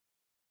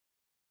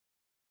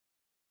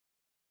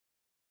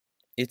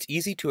It's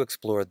easy to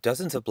explore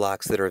dozens of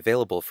blocks that are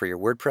available for your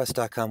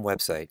WordPress.com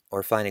website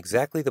or find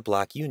exactly the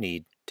block you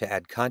need to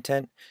add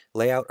content,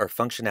 layout, or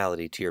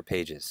functionality to your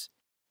pages.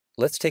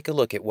 Let's take a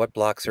look at what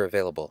blocks are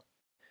available.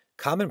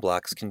 Common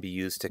blocks can be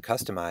used to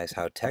customize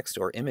how text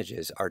or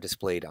images are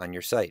displayed on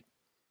your site,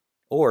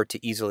 or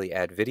to easily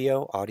add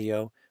video,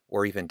 audio,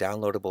 or even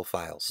downloadable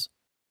files.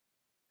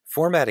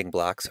 Formatting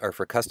blocks are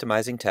for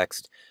customizing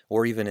text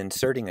or even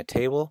inserting a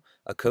table,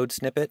 a code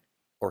snippet,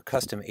 or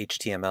custom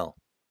HTML.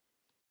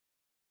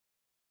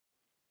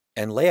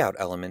 And layout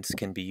elements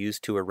can be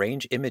used to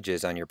arrange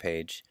images on your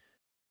page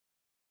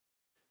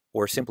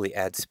or simply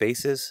add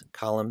spaces,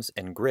 columns,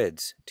 and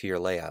grids to your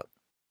layout.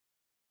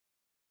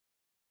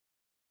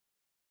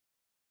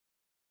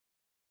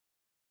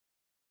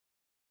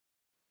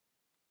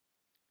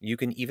 You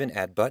can even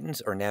add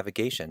buttons or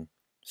navigation,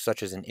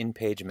 such as an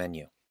in-page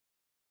menu.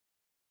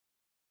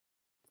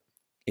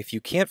 If you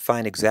can't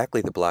find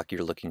exactly the block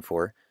you're looking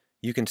for,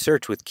 you can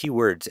search with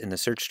keywords in the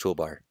search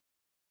toolbar.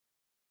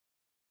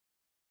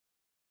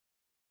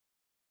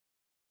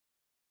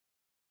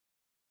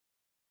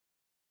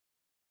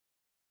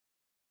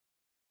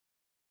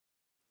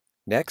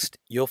 Next,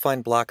 you'll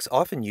find blocks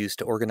often used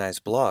to organize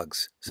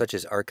blogs, such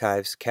as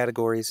archives,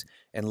 categories,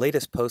 and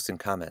latest posts and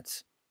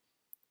comments.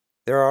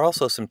 There are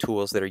also some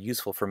tools that are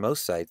useful for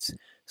most sites,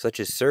 such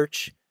as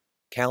search,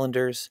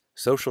 calendars,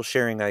 social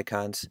sharing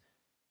icons,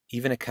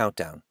 even a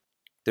countdown.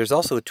 There's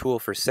also a tool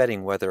for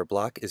setting whether a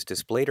block is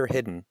displayed or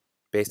hidden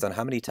based on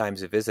how many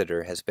times a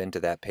visitor has been to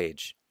that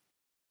page.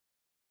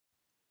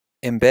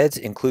 Embeds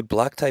include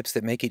block types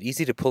that make it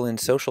easy to pull in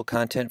social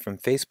content from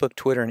Facebook,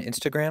 Twitter, and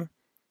Instagram,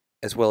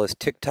 as well as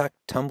TikTok,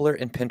 Tumblr,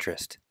 and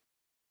Pinterest.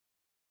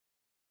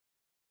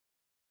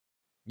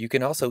 You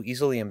can also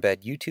easily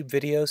embed YouTube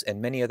videos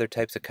and many other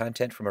types of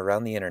content from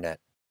around the internet.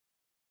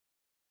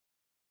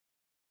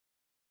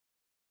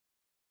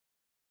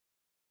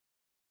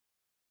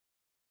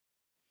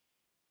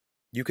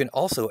 You can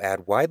also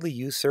add widely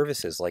used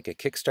services like a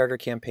Kickstarter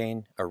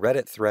campaign, a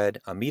Reddit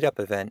thread, a Meetup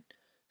event,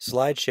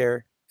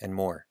 SlideShare, and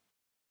more.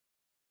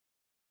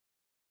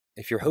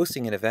 If you're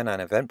hosting an event on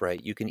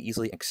Eventbrite, you can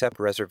easily accept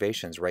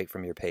reservations right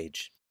from your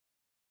page.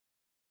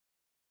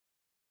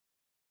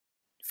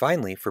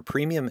 Finally, for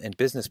premium and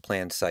business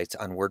plan sites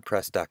on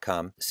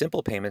WordPress.com,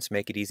 simple payments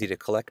make it easy to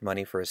collect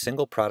money for a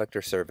single product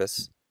or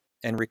service,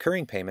 and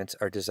recurring payments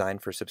are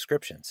designed for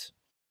subscriptions.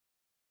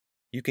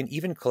 You can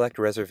even collect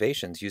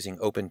reservations using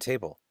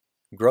OpenTable.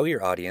 Grow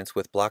your audience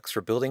with blocks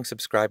for building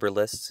subscriber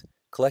lists,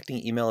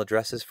 collecting email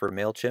addresses for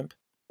MailChimp,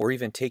 or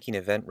even taking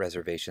event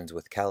reservations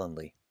with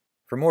Calendly.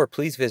 For more,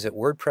 please visit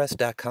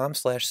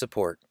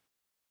wordpress.com/support.